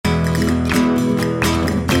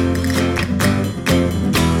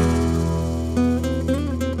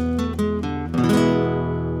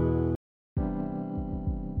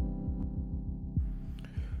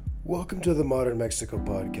Welcome to the Modern Mexico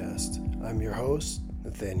podcast. I'm your host,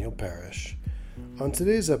 Nathaniel Parish. On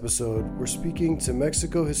today's episode, we're speaking to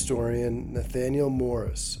Mexico historian Nathaniel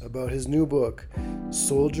Morris about his new book,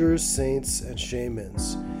 Soldiers, Saints, and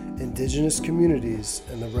Shamans, Indigenous Communities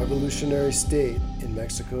and the Revolutionary State in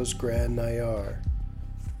Mexico's GRAN NAYAR.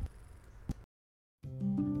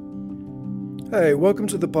 Hi, welcome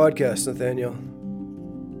to the podcast, Nathaniel.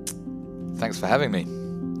 Thanks for having me.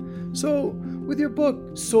 So, with your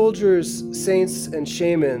book, Soldiers, Saints, and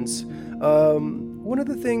Shamans, one of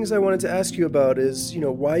the things I wanted to ask you about is,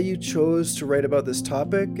 why you chose to write about this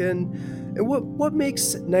topic and what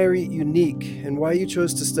makes Nayarit unique and why you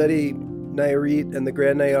chose to study Nayarit and the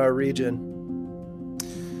Gran Nayar region.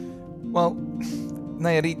 Well,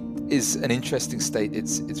 Nayarit is an interesting state.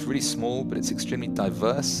 It's really small, but it's extremely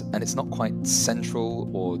diverse, and it's not quite central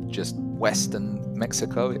or just western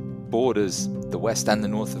Mexico. It borders the west and the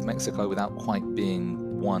north of Mexico without quite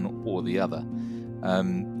being one or the other.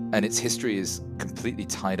 And its history is completely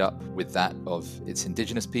tied up with that of its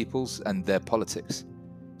indigenous peoples and their politics.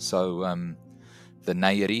 So the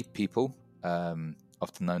Nayarit people, often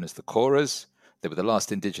known as the Coras, they were the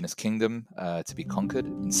last indigenous kingdom to be conquered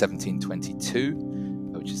in 1722,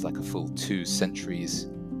 which is like a full 2 centuries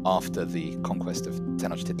after the conquest of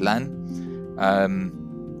Tenochtitlan.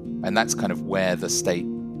 And that's kind of where the state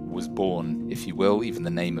was born, if you will. Even the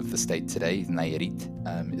name of the state today, Nayarit,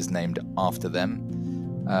 is named after them.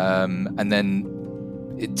 And then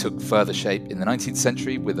it took further shape in the 19th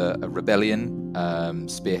century with a rebellion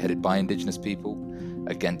spearheaded by indigenous people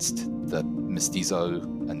against the mestizo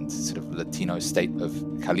and sort of Latino state of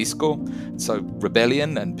Jalisco. So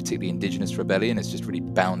rebellion, and particularly indigenous rebellion, is just really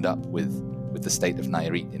bound up with the state of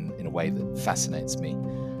Nayarit in a way that fascinates me.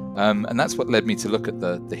 And that's what led me to look at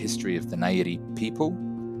the history of the Nayarit people.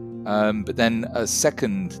 But then a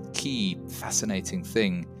second key fascinating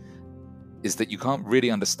thing is that you can't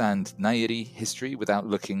really understand Nayarit history without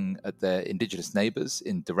looking at their indigenous neighbors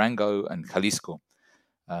in Durango and Jalisco.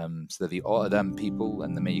 So the Oadam people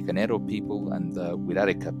and the Mexicanero people and the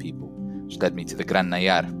Huirarica people, which led me to the Gran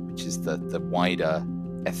Nayar, which is the wider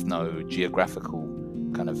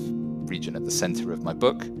ethno-geographical kind of region at the center of my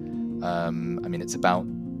book. It's about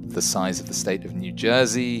the size of the state of New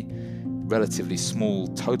Jersey, relatively small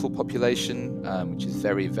total population, which is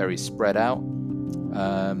very, very spread out.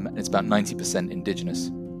 And it's about 90% indigenous.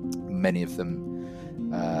 Many of them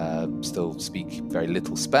still speak very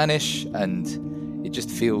little Spanish, and it just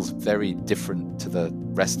feels very different to the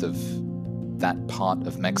rest of that part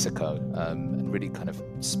of Mexico, and really kind of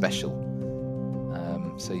special.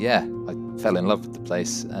 I fell in love with the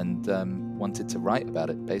place and wanted to write about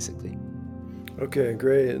it, basically. Okay,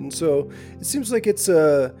 great. And so it seems like it's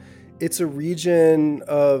a region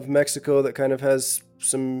of Mexico that kind of has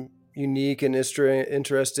some unique and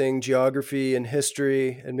interesting geography and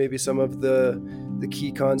history, and maybe some of the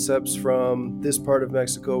key concepts from this part of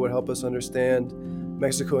Mexico would help us understand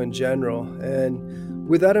Mexico in general. And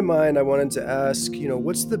with that in mind, I wanted to ask,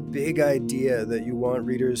 what's the big idea that you want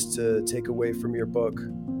readers to take away from your book?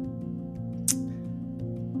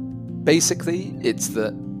 Basically, it's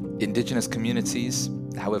that indigenous communities,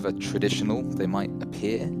 however traditional they might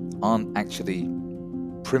appear, aren't actually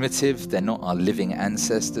primitive. They're not our living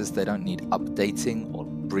ancestors. They don't need updating or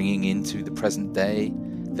bringing into the present day.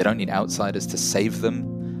 They don't need outsiders to save them.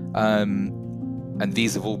 And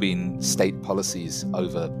these have all been state policies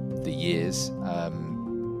over the years,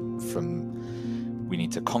 from we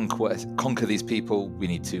need to conquer these people, we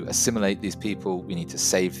need to assimilate these people, we need to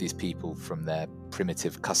save these people from their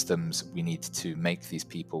primitive customs, we need to make these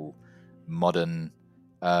people modern.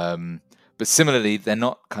 But similarly, they're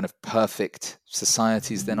not kind of perfect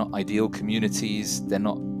societies, they're not ideal communities, they're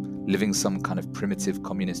not living some kind of primitive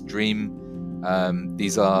communist dream.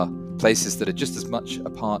 These are places that are just as much a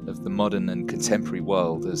part of the modern and contemporary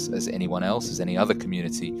world as anyone else, as any other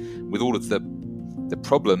community, with all of the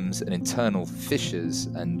problems and internal fissures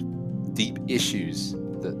and deep issues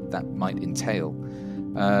that might entail.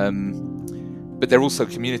 But they're also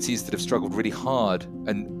communities that have struggled really hard,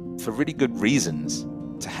 and for really good reasons,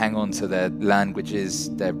 to hang on to their languages,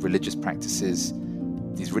 their religious practices,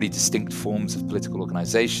 these really distinct forms of political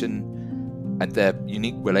organization, and their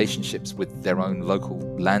unique relationships with their own local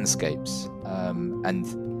landscapes.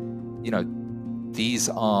 These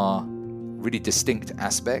are really distinct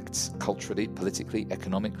aspects, culturally, politically,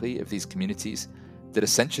 economically, of these communities that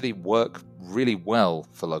essentially work really well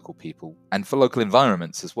for local people and for local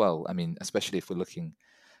environments as well. Especially if we're looking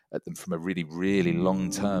at them from a really, really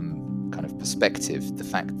long-term kind of perspective, the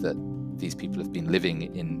fact that these people have been living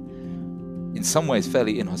in some ways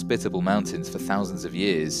fairly inhospitable mountains for thousands of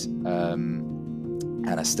years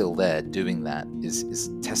and are still there doing that is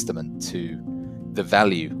testament to the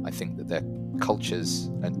value I think that their cultures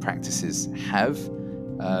and practices have.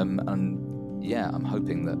 And yeah, I'm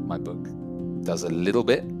hoping that my book does a little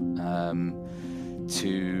bit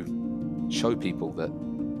to show people that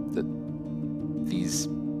these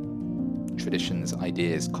traditions,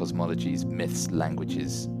 ideas, cosmologies, myths,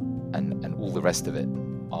 languages, and all the rest of it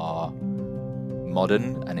are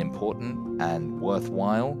modern and important and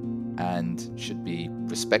worthwhile and should be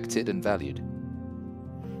respected and valued.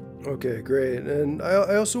 Okay, great. And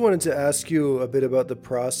I also wanted to ask you a bit about the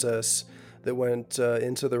process that went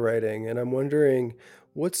into the writing. And I'm wondering,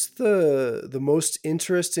 what's the most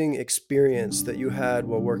interesting experience that you had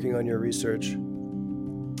while working on your research?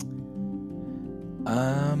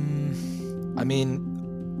 I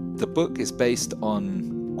mean, the book is based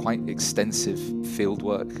on quite extensive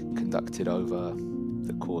fieldwork conducted over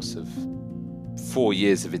the course of 4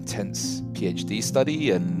 years of intense PhD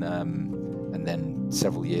study and then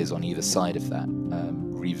several years on either side of that,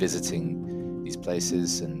 revisiting these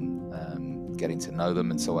places and getting to know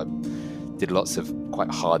them. And so I did lots of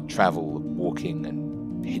quite hard travel, walking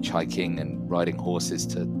and hitchhiking and riding horses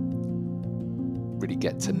to really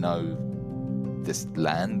get to know this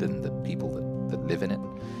land and the people that live in it.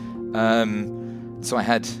 So I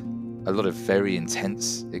had a lot of very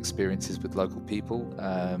intense experiences with local people,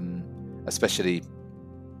 especially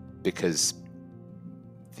because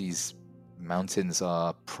these mountains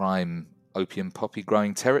are prime opium poppy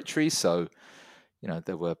growing territory. So,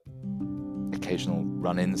 there were occasional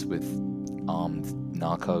run-ins with armed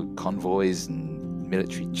narco convoys and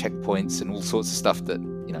military checkpoints and all sorts of stuff that,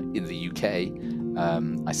 in the UK,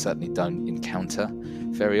 I certainly don't encounter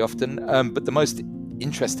very often. But the most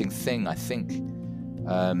interesting thing, I think,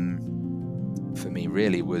 for me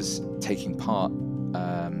really was taking part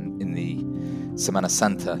in the Semana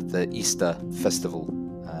Santa, the Easter festival,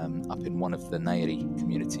 up in one of the Nayarit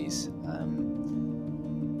communities,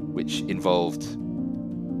 which involved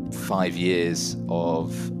 5 years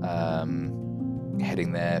of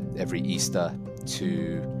heading there every Easter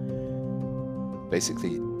to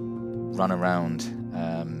basically run around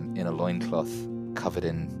in a loincloth covered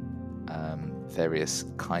in various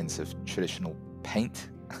kinds of traditional paint,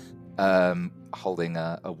 holding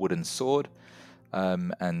a wooden sword,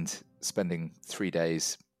 and spending 3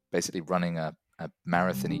 days basically running a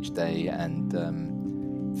marathon each day and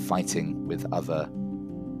fighting with other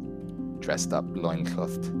dressed up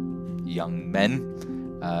loinclothed young men,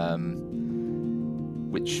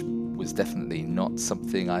 which was definitely not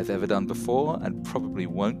something I've ever done before and probably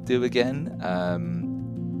won't do again,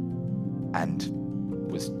 and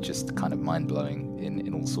was just kind of mind-blowing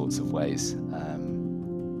in all sorts of ways.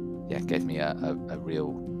 It gave me a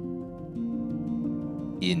real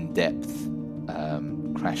in-depth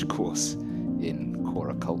crash course in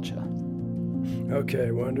Kora culture.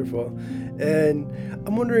 Okay, wonderful. And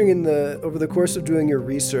I'm wondering, over the course of doing your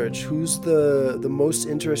research, who's the most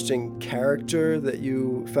interesting character that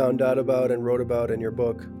you found out about and wrote about in your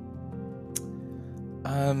book?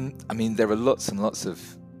 There are lots and lots of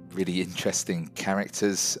really interesting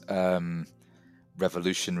characters,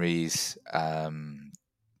 revolutionaries,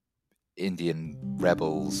 Indian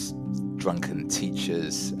rebels, drunken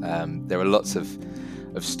teachers. There are lots of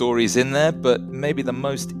stories in there, but maybe the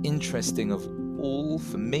most interesting of all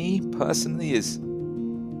for me personally is,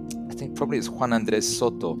 I think probably it's Juan Andres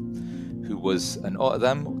Soto, who was an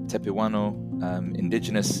Otadam, Tepehuano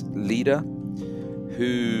indigenous leader,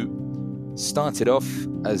 who started off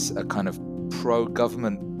as a kind of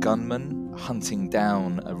pro-government gunman hunting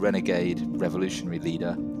down a renegade revolutionary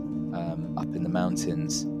leader up in the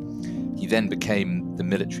mountains. He then became the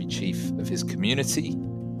military chief of his community,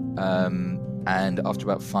 and after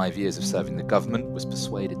about 5 years of serving the government, was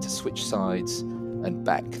persuaded to switch sides and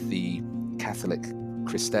back the Catholic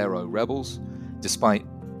Cristero rebels, despite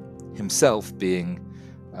himself being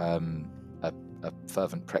a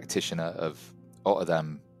fervent practitioner of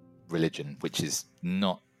Otadam religion, which is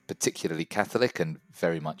not particularly Catholic and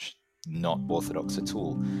very much not Orthodox at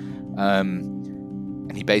all.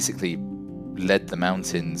 And he basically led the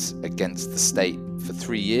mountains against the state for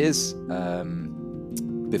 3 years,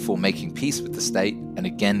 before making peace with the state and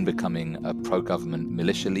again becoming a pro-government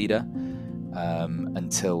militia leader,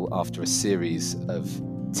 until after a series of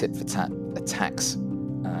tit-for-tat attacks,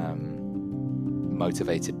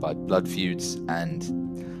 motivated by blood feuds and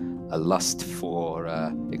a lust for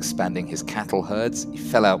expanding his cattle herds, he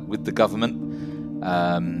fell out with the government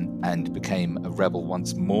and became a rebel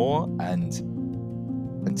once more, and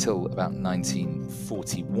until about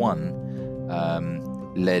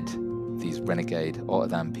 1941 led these renegade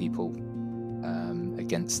Otadam people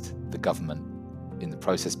against the government in the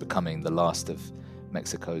process becoming the last of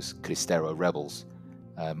Mexico's Cristero rebels.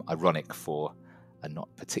 Ironic for a not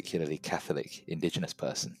particularly Catholic indigenous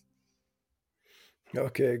person.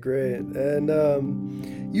 Okay, great. And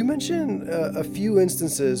you mentioned a few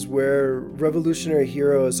instances where revolutionary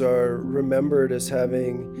heroes are remembered as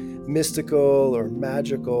having mystical or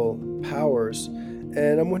magical powers.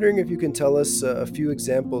 And I'm wondering if you can tell us a few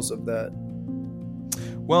examples of that.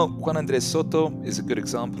 Well, Juan Andrés Soto is a good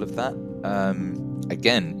example of that.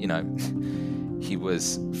 Again, he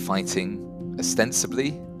was fighting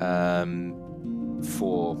ostensibly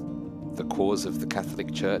for the cause of the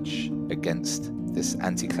Catholic Church against this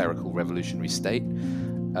anti-clerical revolutionary state,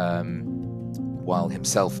 while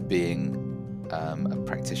himself being a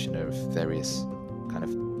practitioner of various kind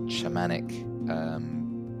of shamanic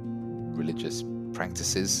religious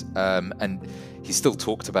practices. And he's still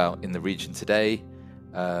talked about in the region today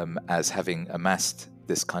as having amassed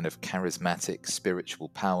this kind of charismatic spiritual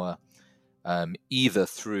power, either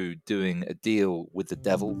through doing a deal with the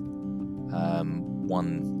devil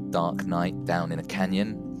one dark night down in a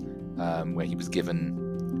canyon, where he was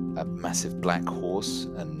given a massive black horse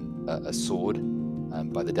and a sword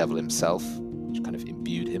by the devil himself, which kind of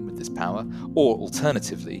imbued him with this power. Or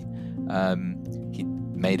alternatively, he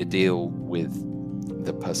made a deal with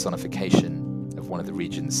the personification of one of the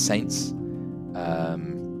region's saints,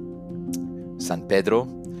 San Pedro,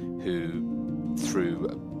 who through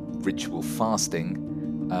ritual fasting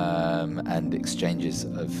and exchanges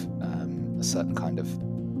of a certain kind of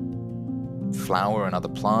flower and other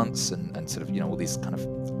plants and sort of, all these kind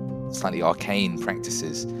of slightly arcane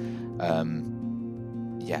practices,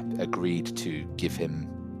 agreed to give him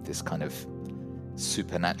this kind of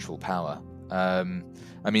supernatural power. And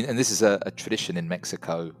this is a tradition in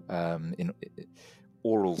Mexico, in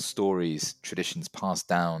oral stories, traditions passed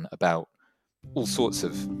down about all sorts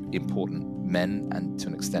of important men and to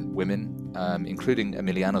an extent women, including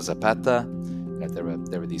Emiliano Zapata.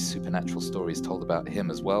 There are these supernatural stories told about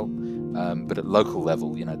him as well. But at local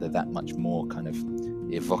level, they're that much more kind of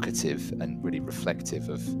evocative and really reflective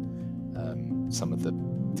of some of the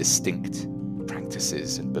distinct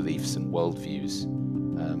practices and beliefs and worldviews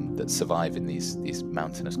that survive in these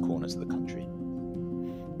mountainous corners of the country.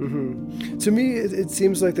 Mm-hmm. To me, it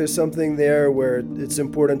seems like there's something there where it's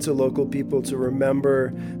important to local people to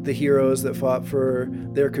remember the heroes that fought for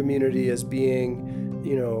their community as being,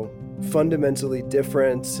 fundamentally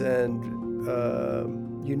different and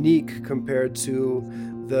unique compared to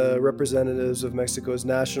the representatives of Mexico's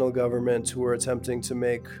national government who are attempting to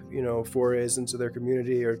make, forays into their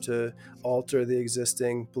community or to alter the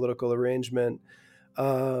existing political arrangement.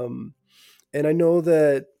 And I know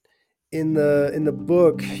that in the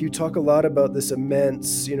book, you talk a lot about this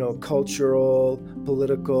immense, cultural,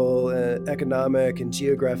 political, economic, and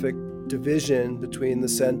geographic division between the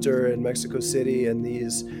center and Mexico City and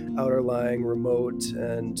these outer-lying, remote,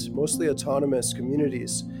 and mostly autonomous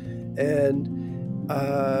communities. And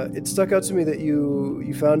it stuck out to me that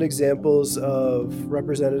you found examples of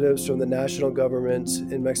representatives from the national government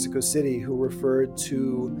in Mexico City who referred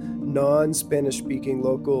to non-Spanish-speaking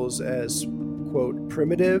locals as, quote,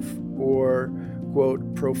 primitive or,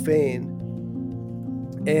 quote, profane.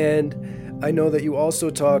 And I know that you also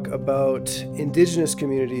talk about indigenous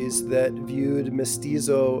communities that viewed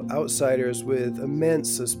mestizo outsiders with immense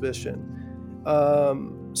suspicion.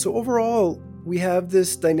 So overall, we have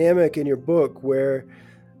this dynamic in your book where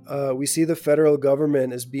we see the federal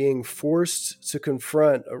government as being forced to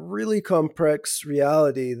confront a really complex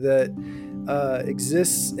reality that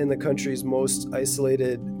exists in the country's most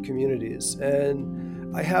isolated communities.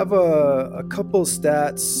 And I have a couple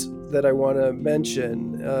stats that I want to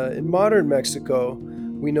mention. In modern Mexico,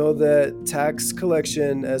 we know that tax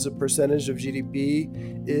collection as a percentage of GDP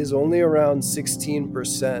is only around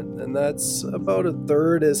 16%, and that's about a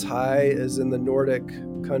third as high as in the Nordic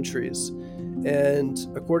countries. And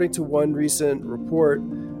according to one recent report,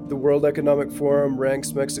 the World Economic Forum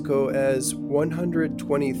ranks Mexico as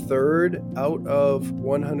 123rd out of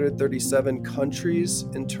 137 countries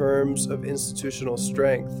in terms of institutional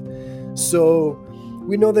strength. So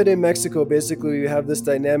we know that in Mexico, basically, you have this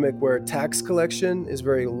dynamic where tax collection is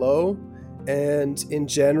very low, and in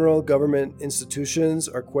general, government institutions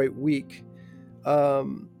are quite weak.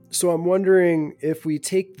 So I'm wondering, if we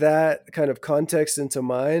take that kind of context into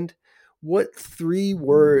mind, what 3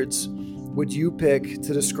 words would you pick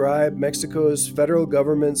to describe Mexico's federal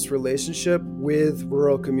government's relationship with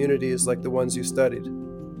rural communities like the ones you studied?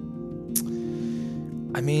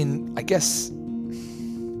 I guess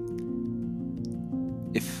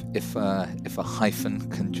if a hyphen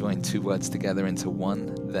can join 2 words together into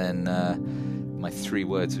one, then my three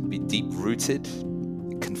words would be deep-rooted,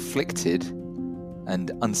 conflicted,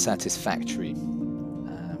 and unsatisfactory,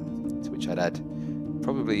 to which I'd add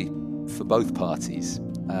probably for both parties.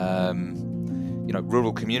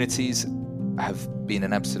 Rural communities have been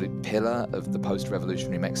an absolute pillar of the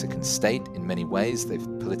post-revolutionary Mexican state in many ways. They've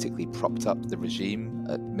politically propped up the regime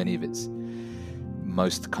at many of its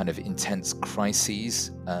most kind of intense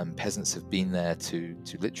crises. Peasants have been there to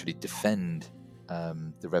literally defend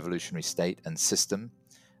the revolutionary state and system.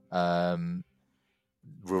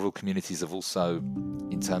 Rural communities have also,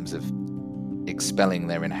 in terms of expelling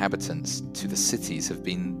their inhabitants to the cities, have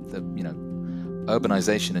been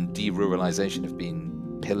urbanization and deruralization have been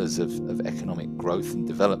pillars of economic growth and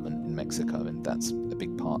development in Mexico, and that's a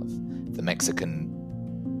big part of the Mexican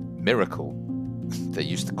miracle, they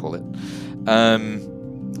used to call it.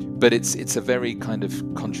 But it's a very kind of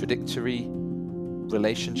contradictory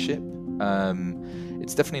relationship.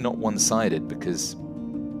 It's definitely not one-sided, because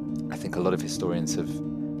I think a lot of historians have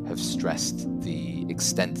stressed the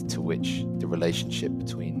extent to which the relationship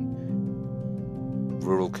between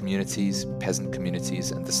rural communities, peasant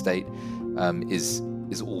communities, and the state is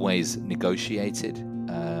always negotiated.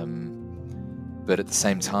 But at the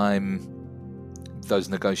same time, those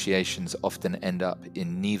negotiations often end up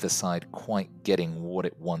in neither side quite getting what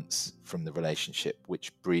it wants from the relationship,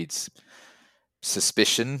 which breeds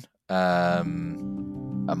suspicion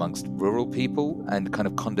amongst rural people and kind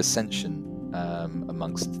of condescension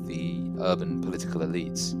amongst the urban political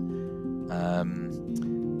elites.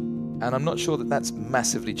 And I'm not sure that that's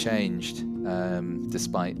massively changed,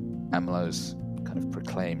 despite AMLO's kind of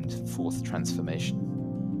proclaimed fourth transformation.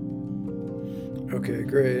 Okay,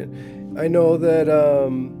 great. I know that,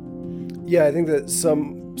 I think that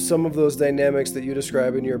some of those dynamics that you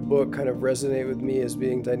describe in your book kind of resonate with me as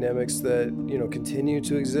being dynamics that, continue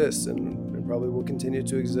to exist and probably will continue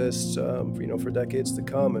to exist, for decades to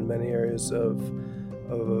come in many areas of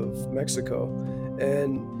Mexico.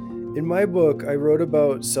 And in my book, I wrote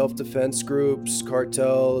about self-defense groups,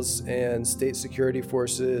 cartels, and state security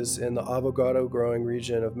forces in the avocado growing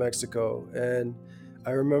region of Mexico. And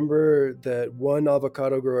I remember that one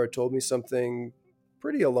avocado grower told me something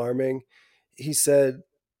pretty alarming. He said,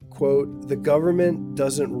 quote, "The government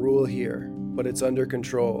doesn't rule here, but it's under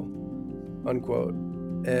control," unquote.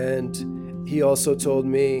 And he also told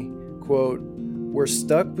me, quote, "We're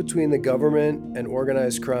stuck between the government and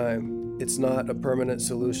organized crime. It's not a permanent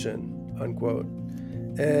solution," unquote.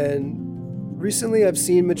 And recently I've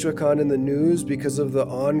seen Michoacan in the news because of the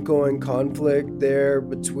ongoing conflict there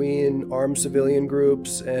between armed civilian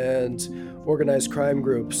groups and organized crime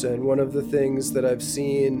groups. And one of the things that I've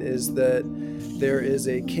seen is that there is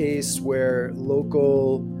a case where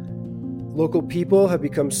local people have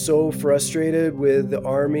become so frustrated with the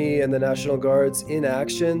Army and the National Guard's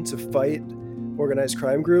inaction to fight organized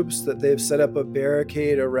crime groups that they've set up a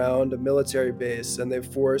barricade around a military base, and they've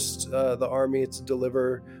forced the Army to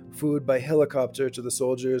deliver food by helicopter to the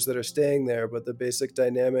soldiers that are staying there. But the basic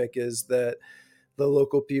dynamic is that the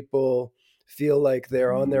local people feel like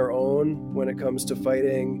they're on their own when it comes to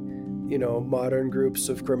fighting, modern groups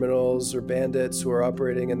of criminals or bandits who are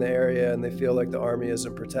operating in the area, and they feel like the Army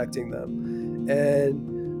isn't protecting them. And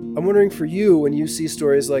I'm wondering, for you, when you see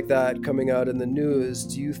stories like that coming out in the news,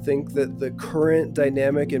 do you think that the current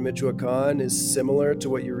dynamic in Michoacan is similar to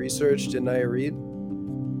what you researched in Nayarit?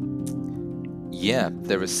 Yeah,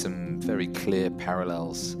 there are some very clear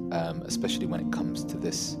parallels, especially when it comes to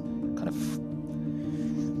this kind of,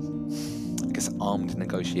 armed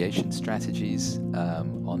negotiation strategies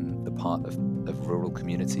on the part of rural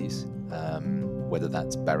communities, whether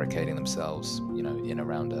that's barricading themselves, in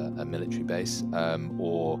around a military base,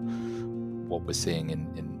 or what we're seeing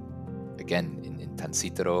in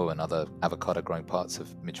Tancítaro and other avocado-growing parts of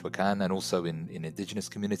Michoacán, and also in indigenous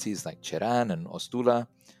communities like Cherán and Ostula,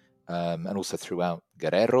 and also throughout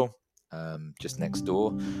Guerrero, just next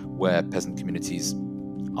door, where peasant communities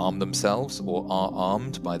arm themselves or are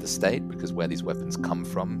armed by the state, because where these weapons come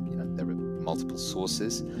from, there are multiple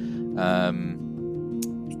sources,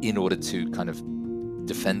 in order to kind of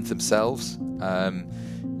defend themselves.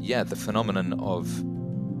 The phenomenon of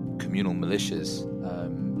communal militias,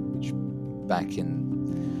 which back in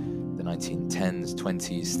the 1910s,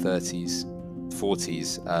 20s, 30s,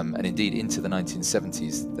 40s, and indeed into the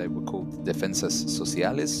 1970s, they were called defensas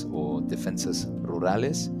sociales or defensas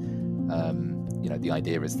rurales. The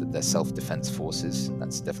idea is that they're self-defense forces.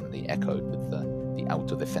 That's definitely echoed with the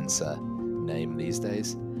autodefensa name these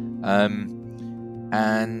days.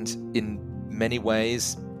 And in many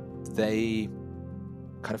ways, they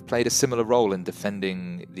kind of played a similar role in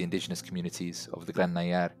defending the indigenous communities of the Gran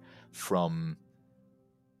Nayar from,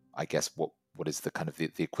 I guess, what what is the kind of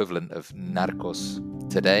the equivalent of narcos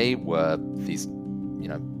today, were these,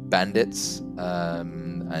 bandits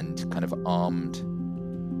and kind of armed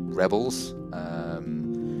rebels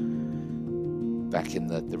back in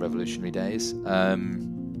the revolutionary days.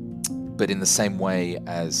 But in the same way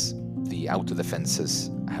as the autodefensas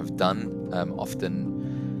have done, often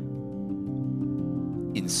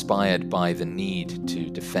inspired by the need to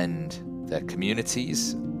defend their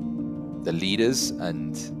communities, the leaders,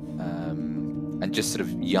 and just sort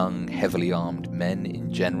of young, heavily armed men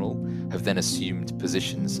in general have then assumed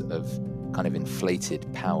positions of kind of inflated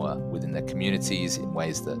power within their communities in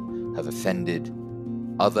ways that have offended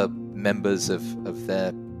other members of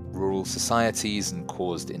their rural societies and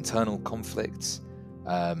caused internal conflicts.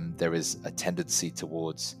 There is a tendency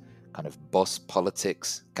towards kind of boss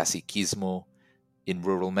politics, caciquismo, in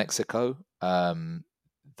rural Mexico,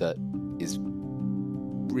 that is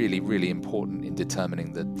really, really important in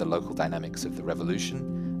determining the local dynamics of the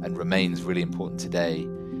revolution, and remains really important today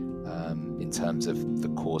in terms of the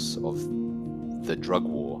course of the drug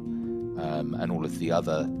war and all of the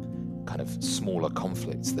other kind of smaller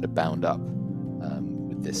conflicts that are bound up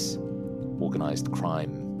with this organized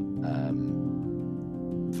crime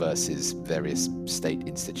versus various state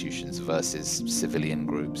institutions versus civilian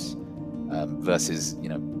groups versus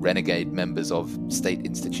renegade members of state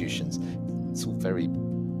institutions. It's all very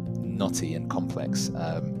knotty and complex,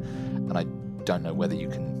 and I don't know whether you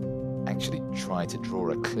can actually try to draw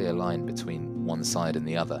a clear line between one side and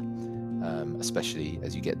the other, especially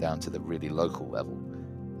as you get down to the really local level,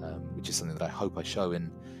 which is something that I hope I show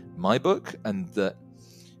in my book, and that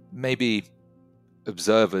maybe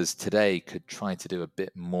observers today could try to do a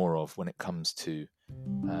bit more of when it comes to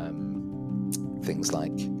things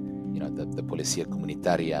like the Policía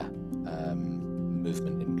Comunitaria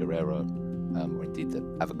movement in Guerrero, or indeed the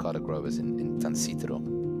avocado growers in Tancítaro.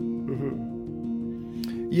 Mm-hmm.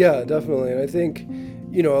 Yeah, definitely. And I think,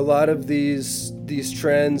 a lot of these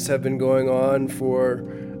trends have been going on for,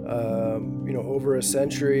 over a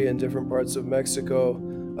century in different parts of Mexico.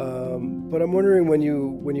 But I'm wondering, when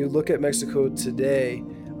you look at Mexico today,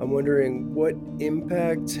 I'm wondering what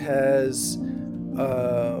impact has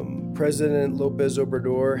President López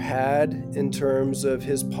Obrador had in terms of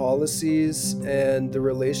his policies and the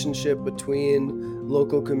relationship between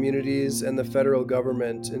local communities and the federal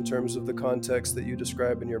government in terms of the context that you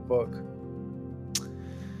describe in your book?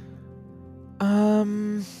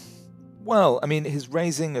 Well, I mean, his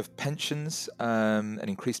raising of pensions and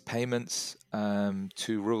increased payments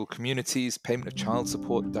to rural communities, payment of child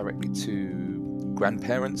support directly to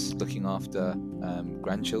grandparents looking after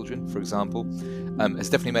grandchildren, for example, has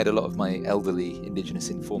definitely made a lot of my elderly indigenous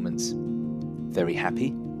informants very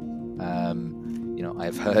happy. I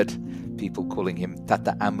have heard people calling him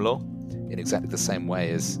Tata AMLO in exactly the same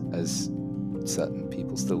way as certain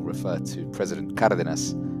people still refer to President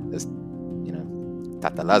Cárdenas as,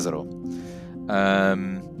 Tata Lázaro.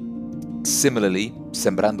 Similarly,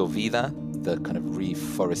 Sembrando Vida, the kind of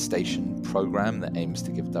reforestation program that aims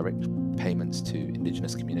to give direct payments to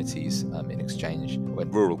indigenous communities in exchange, or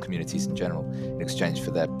rural communities in general, in exchange for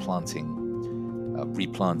their replanting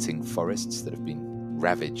forests that have been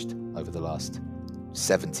ravaged over the last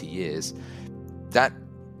 70 years. That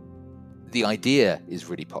the idea is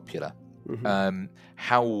really popular. Mm-hmm.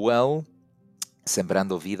 How well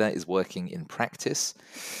Sembrando Vida is working in practice,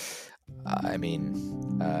 I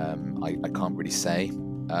can't really say.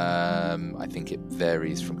 I think it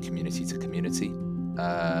varies from community to community.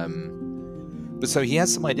 But so he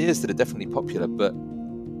has some ideas that are definitely popular, but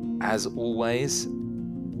as always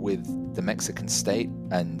with the Mexican state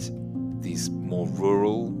and these more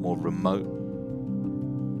rural, more remote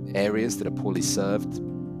areas that are poorly served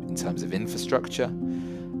in terms of infrastructure,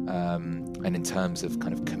 and in terms of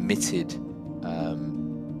kind of committed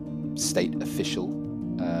state official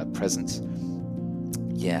presence.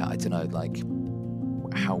 Yeah, I don't know, like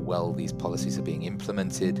how well these policies are being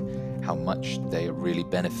implemented, how much they are really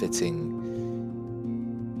benefiting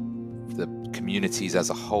the communities as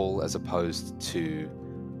a whole, as opposed to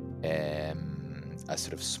a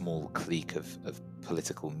sort of small clique of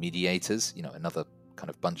political mediators, another kind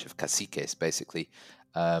of bunch of caciques, basically.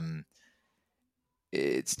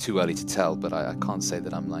 It's too early to tell, but I can't say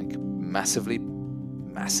that I'm like massively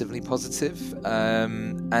positive.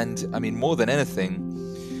 And I mean, more than anything,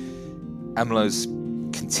 AMLO's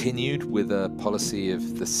continued with a policy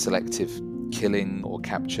of the selective killing or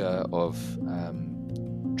capture of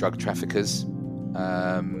drug traffickers,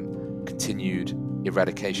 continued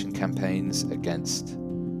eradication campaigns against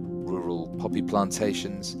rural poppy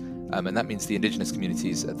plantations, and that means the indigenous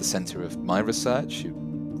communities at the center of my research,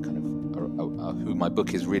 who kind of are who my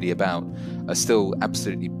book is really about, are still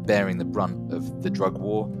absolutely bearing the brunt of the drug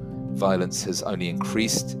war. Violence has only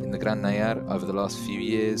increased in the Gran NAYAR over the last few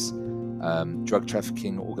years. Drug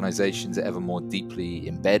trafficking organizations are ever more deeply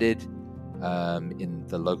embedded in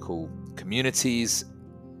the local communities,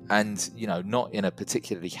 and not in a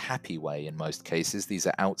particularly happy way in most cases. These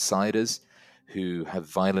are outsiders who have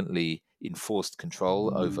violently enforced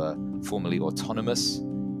control over formerly autonomous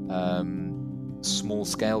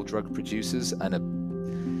small-scale drug producers, and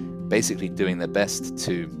are basically doing their best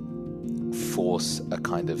to force a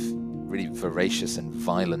kind of really voracious and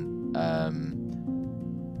violent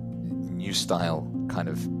new style kind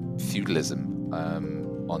of feudalism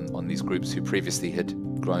on these groups who previously had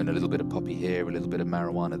grown a little bit of poppy here, a little bit of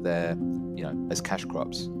marijuana there, as cash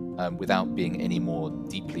crops, without being any more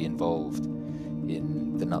deeply involved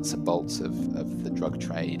in the nuts and bolts of the drug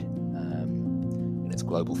trade in its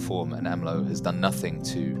global form. And AMLO has done nothing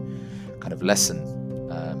to kind of lessen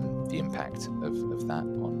the impact of that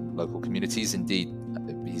on local communities. Indeed,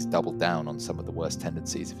 he's doubled down on some of the worst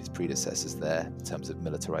tendencies of his predecessors there in terms of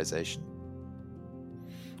militarization.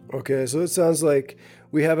 Okay, so it sounds like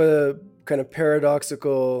we have a kind of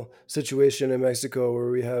paradoxical situation in Mexico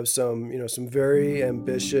where we have some very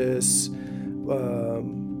ambitious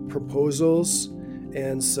proposals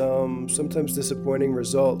and sometimes disappointing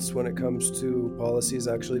results when it comes to policies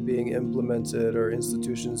actually being implemented or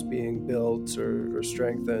institutions being built or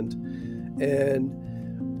strengthened. And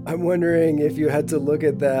I'm wondering if you had to look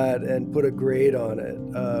at that and put a grade on it.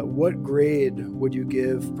 What grade would you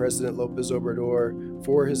give President López Obrador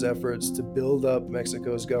for his efforts to build up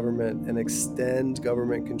Mexico's government and extend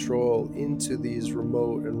government control into these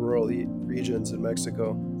remote and rural regions in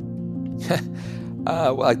Mexico?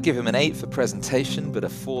 Well, I'd give him an 8 for presentation, but a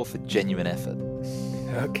 4 for genuine effort.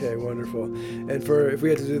 Okay, wonderful. And if we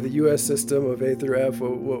had to do the U.S. system of A through F,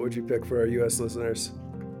 what would you pick for our U.S. listeners?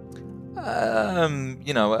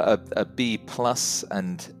 A B plus,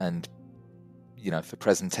 and for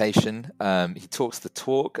presentation, he talks the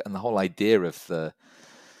talk, and the whole idea of the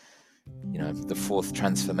fourth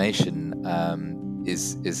transformation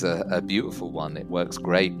is a beautiful one. It works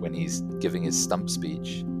great when he's giving his stump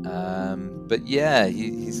speech. But yeah,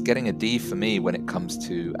 he's getting a D for me when it comes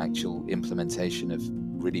to actual implementation of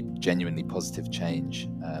really genuinely positive change,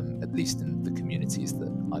 at least in the communities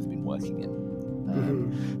that I've been working in.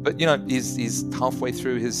 But he's halfway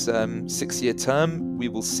through his 6-year term. We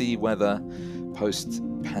will see whether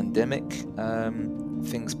post-pandemic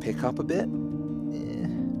things pick up a bit.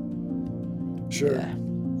 Sure.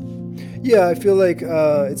 Yeah, I feel like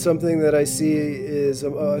it's something that I see is,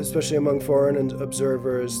 especially among foreign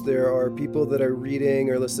observers, there are people that are reading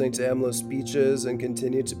or listening to AMLO's speeches and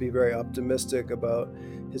continue to be very optimistic about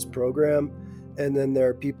his program. And then there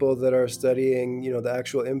are people that are studying, the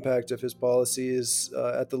actual impact of his policies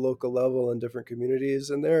at the local level in different communities,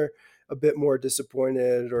 and they're a bit more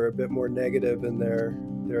disappointed or a bit more negative in their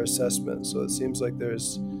assessment. So it seems like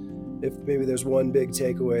if maybe there's one big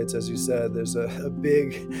takeaway, it's, as you said, there's a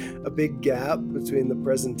big gap between the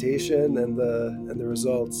presentation and the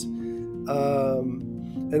results.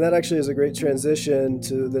 And that actually is a great transition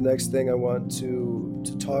to the next thing I want to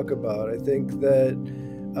talk about. I think that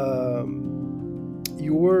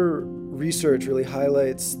your research really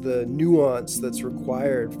highlights the nuance that's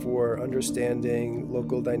required for understanding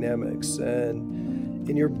local dynamics. And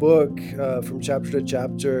in your book, from chapter to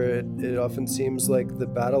chapter, it often seems like the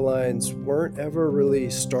battle lines weren't ever really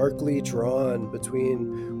starkly drawn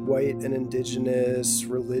between white and indigenous,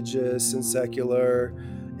 religious and secular,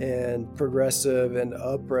 and progressive and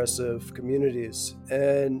oppressive communities.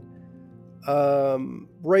 And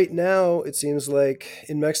right now, it seems like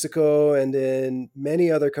in Mexico and in many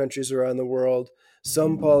other countries around the world,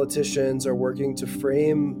 some politicians are working to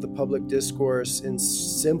frame the public discourse in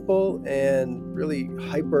simple and really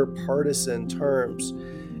hyper-partisan terms.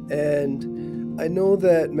 And I know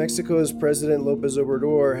that Mexico's President López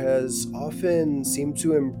Obrador has often seemed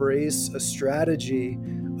to embrace a strategy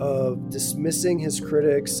of dismissing his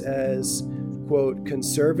critics as, quote,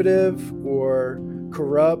 conservative or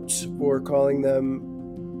corrupt, or calling them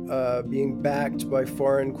being backed by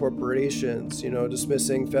foreign corporations,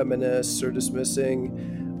 dismissing feminists or dismissing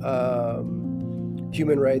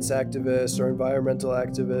human rights activists or environmental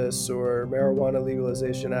activists or marijuana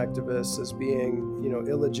legalization activists as being,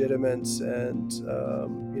 illegitimate and,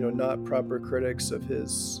 not proper critics of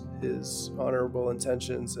his honorable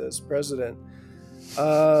intentions as president.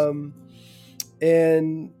 And,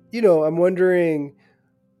 I'm wondering,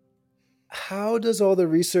 how does all the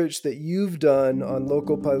research that you've done on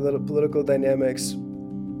local political dynamics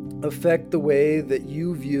affect the way that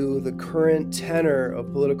you view the current tenor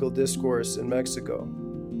of political discourse in Mexico?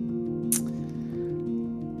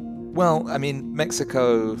 Well, I mean,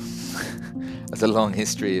 Mexico has a long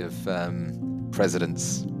history of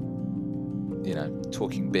presidents,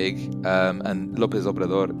 talking big. And López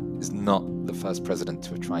Obrador is not the first president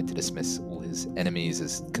to have tried to dismiss all his enemies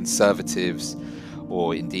as conservatives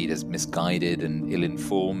or indeed as misguided and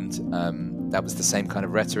ill-informed. That was the same kind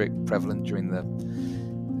of rhetoric prevalent during the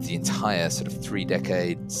entire sort of 3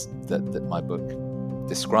 decades that my book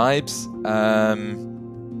describes.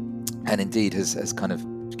 And indeed has kind of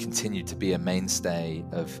continued to be a mainstay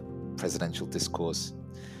of presidential discourse,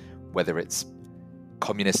 whether it's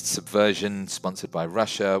communist subversion sponsored by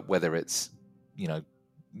Russia, whether it's,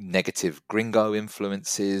 negative gringo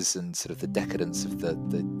influences and sort of the decadence of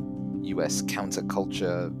the US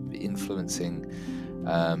counterculture influencing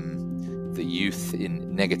the youth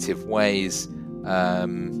in negative ways.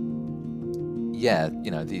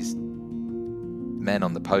 These men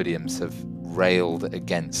on the podiums have railed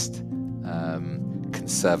against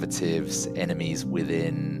conservatives, enemies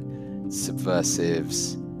within,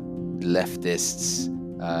 subversives, leftists,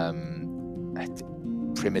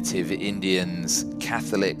 primitive Indians,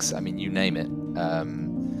 Catholics, I mean, you name it.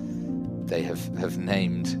 They have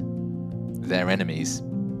named their enemies.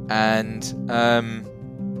 And so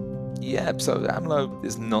AMLO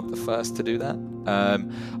is not the first to do that.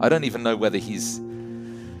 I don't even know whether he's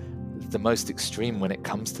the most extreme when it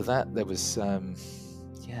comes to that. There was,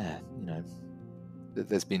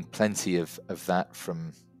 there's been plenty of that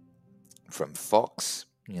from Fox,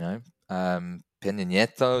 Peña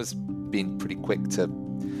Nieto's been pretty quick to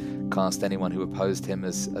cast anyone who opposed him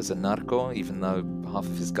as a narco, even though half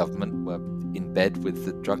of his government were in bed with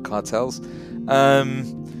the drug cartels.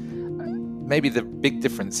 Maybe the big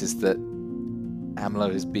difference is that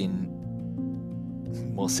AMLO has been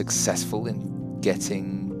more successful in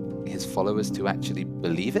getting his followers to actually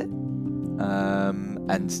believe it.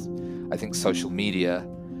 And I think social media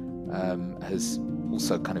has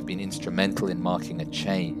also kind of been instrumental in marking a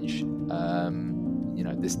change.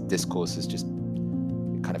 This discourse is just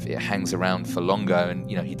it hangs around for longer, and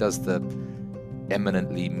he does the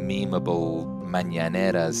eminently memeable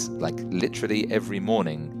mañaneras. Like literally every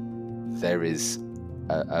morning there is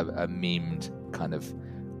a memed kind of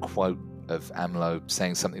quote of AMLO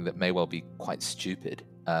saying something that may well be quite stupid,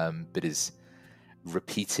 but is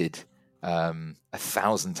repeated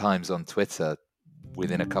 1,000 times on Twitter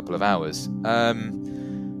within a couple of hours.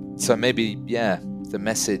 So maybe, the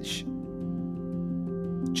message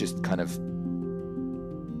just kind of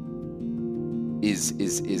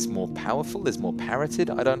is more powerful, is more parroted.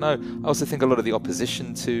 I don't know. I also think a lot of the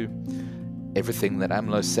opposition to everything that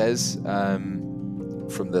AMLO says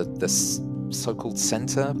from the so-called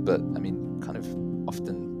center, but I mean kind of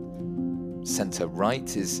often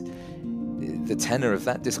center-right, is the tenor of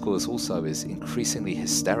that discourse also is increasingly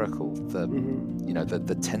hysterical.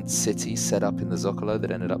 The tent city set up in the Zocalo that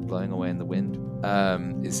ended up blowing away in the wind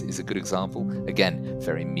is a good example. Again,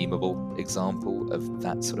 very memeable example of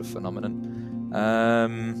that sort of phenomenon.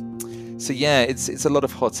 It's a lot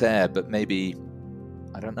of hot air, but maybe,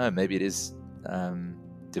 I don't know, maybe it is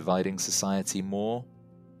dividing society more.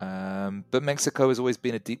 But Mexico has always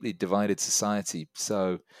been a deeply divided society,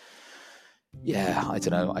 so I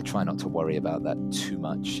don't know. I try not to worry about that too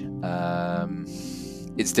much.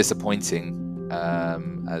 It's disappointing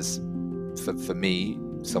as for me,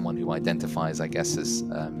 someone who identifies, I guess, as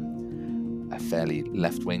a fairly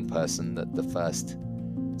left-wing person, that the first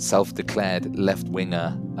self-declared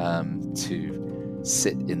left-winger to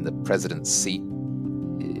sit in the president's seat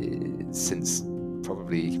since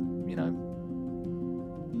probably,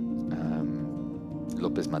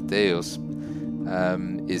 López Mateos,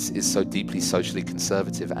 is so deeply socially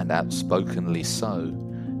conservative and outspokenly so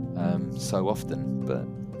often. But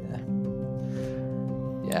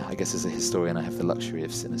I guess as a historian I have the luxury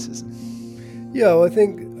of cynicism.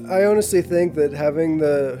 I honestly think that having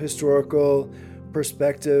the historical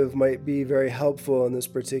perspective might be very helpful in this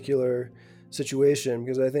particular situation,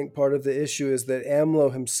 because I think part of the issue is that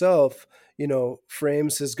AMLO himself,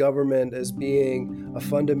 frames his government as being a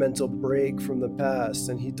fundamental break from the past,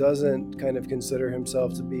 and he doesn't kind of consider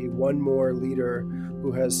himself to be one more leader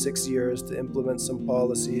who has 6 years to implement some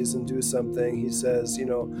policies and do something. He says,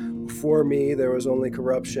 before me there was only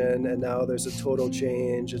corruption, and now there's a total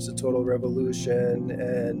change, it's a total revolution.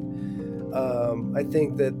 And I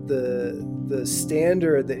think that the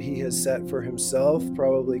standard that he has set for himself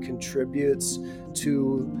probably contributes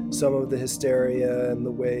to some of the hysteria and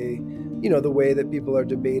the way that people are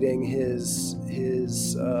debating his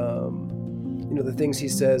the things he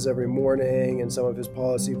says every morning and some of his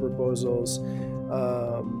policy proposals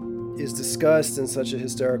is discussed in such a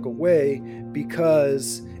hysterical way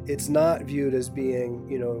because it's not viewed as being,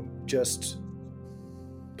 just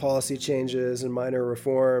policy changes and minor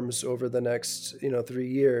reforms over the next 3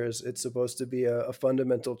 years. It's supposed to be a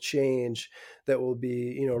fundamental change that will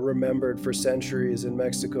be remembered for centuries in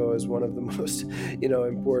Mexico as one of the most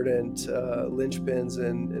important linchpins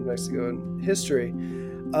in Mexican history.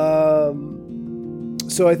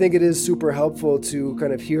 So I think it is super helpful to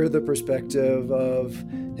kind of hear the perspective of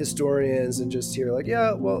historians and just hear like,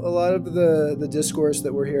 yeah, well, a lot of the discourse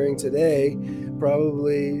that we're hearing today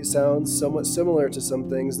probably sounds somewhat similar to some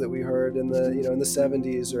things that we heard in the in the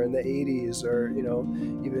 70s or in the 80s or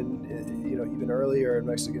even earlier in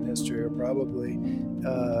Mexican history, or probably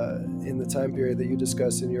in the time period that you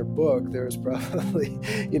discuss in your book. There was probably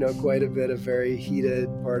quite a bit of very heated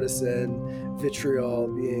partisan vitriol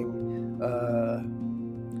being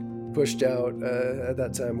pushed out at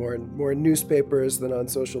that time, more in newspapers than on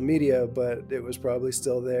social media, but it was probably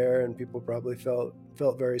still there, and people probably felt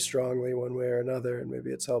very strongly one way or another. And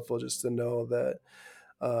maybe it's helpful just to know that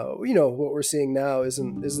what we're seeing now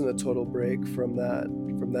isn't a total break from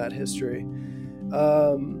that history.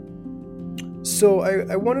 So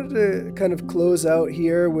I wanted to kind of close out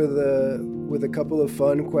here with a couple of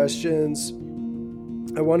fun questions.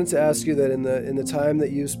 I wanted to ask you that in the time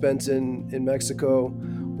that you spent in Mexico,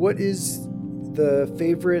 what is the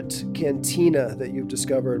favorite cantina that you've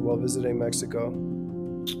discovered while visiting Mexico?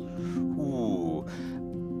 Ooh.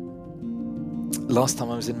 Last time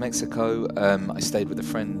I was in Mexico, I stayed with a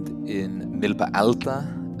friend in Milpa Alta,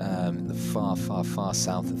 in the far, far, far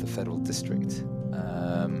south of the Federal District.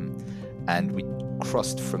 And we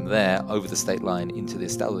crossed from there over the state line into the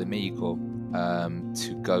Estado de Mexico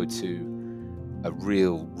to go to a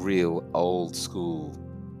real old school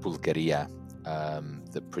pulqueria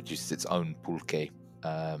that produces its own pulque.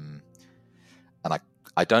 And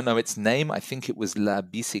I don't know its name. I think it was La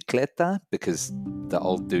Bicicleta, because the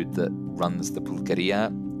old dude that runs a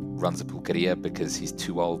pulqueria because he's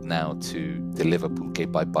too old now to deliver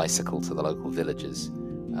pulque by bicycle to the local villages.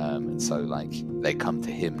 And so they come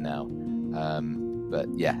to him now. But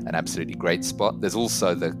yeah, an absolutely great spot. There's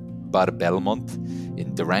also the Bar Belmont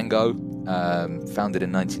in Durango, founded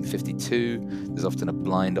in 1952. There's often a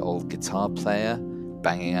blind old guitar player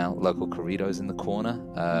banging out local corridos in the corner,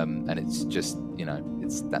 and it's just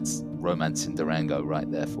that's romance in Durango right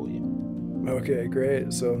there for you. Okay,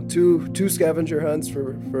 great. So two scavenger hunts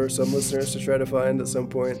for some listeners to try to find at some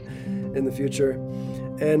point in the future.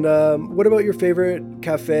 And what about your favorite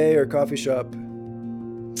cafe or coffee shop?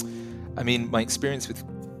 I mean, my experience with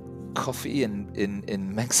coffee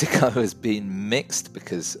in Mexico has been mixed,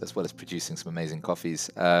 because as well as producing some amazing coffees,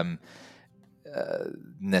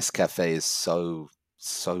 Nescafe is so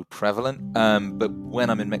prevalent. But when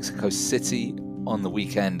I'm in Mexico City on the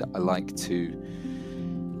weekend, I like to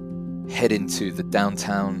head into the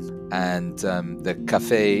downtown, and the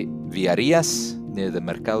Café Villarrías near the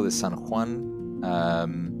Mercado de San Juan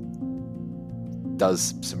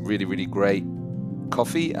does some really, really great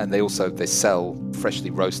coffee, and they sell freshly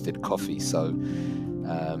roasted coffee. So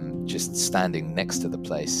just standing next to the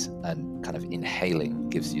place and kind of inhaling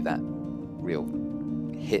gives you that real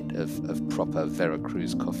hit of proper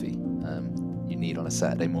Veracruz coffee you need on a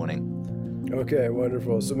Saturday morning. Okay,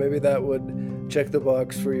 wonderful. So maybe that would check the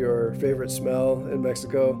box for your favorite smell in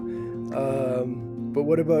Mexico. But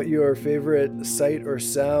what about your favorite sight or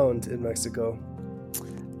sound in Mexico?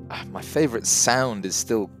 My favorite sound is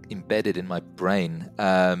still embedded in my brain,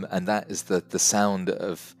 and that is the sound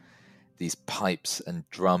of these pipes and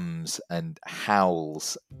drums and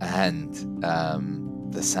howls, and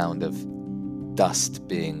the sound of dust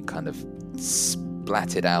being kind of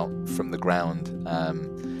splatted out from the ground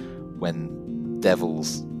when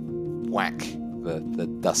devils whack the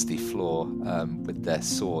dusty floor with their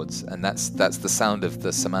swords. And that's the sound of the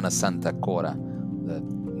Semana Santa Cora, the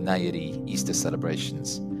Nayarit Easter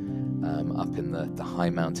celebrations up in the high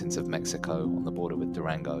mountains of Mexico on the border with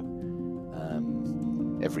Durango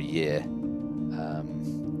every year.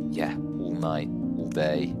 All night, all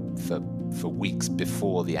day, for weeks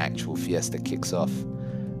before the actual fiesta kicks off.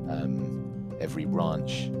 Every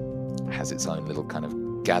ranch has its own little kind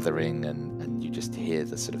of gathering, and you just hear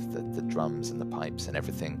the sort of the drums and the pipes and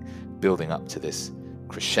everything building up to this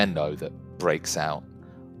crescendo that breaks out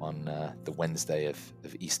on the Wednesday of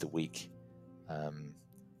Easter week,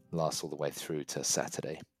 lasts all the way through to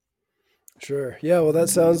Saturday. Sure. Yeah, well, that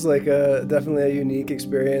sounds like definitely a unique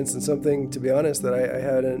experience, and something, to be honest, that I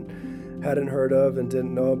hadn't hadn't heard of and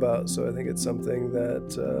didn't know about. So I think it's something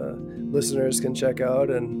that listeners can check out,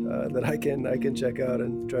 and that I can check out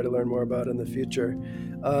and try to learn more about in the future.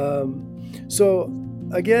 So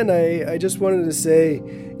again, I just wanted to say,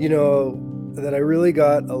 that I really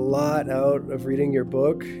got a lot out of reading your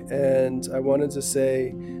book, and I wanted to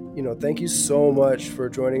say, thank you so much for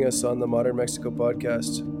joining us on the Modern Mexico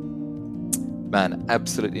podcast. Man,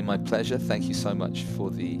 absolutely my pleasure. Thank you so much for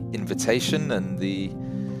the invitation and the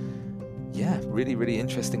really, really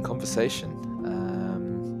interesting conversation.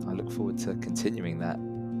 I look forward to continuing that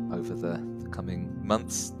over the coming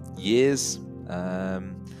months, years,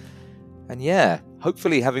 and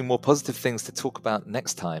hopefully having more positive things to talk about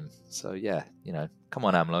next time. So come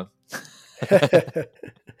on, AMLO.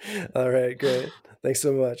 All right, great. Thanks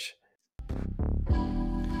so much.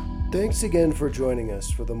 Thanks again for joining us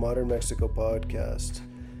for the Modern Mexico podcast.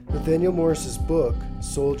 Nathaniel Morris's book,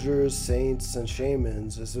 Soldiers, Saints, and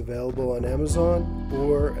Shamans, is available on Amazon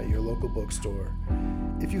or at your local bookstore.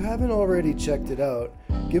 If you haven't already checked it out,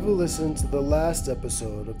 give a listen to the last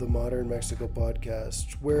episode of the Modern Mexico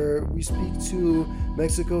podcast, where we speak to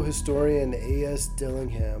Mexico historian A.S.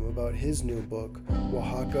 Dillingham about his new book,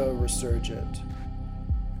 Oaxaca Resurgent.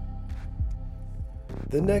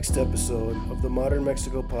 The next episode of the Modern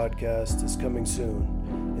Mexico podcast is coming soon.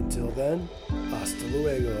 Until then, hasta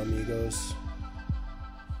luego, amigos.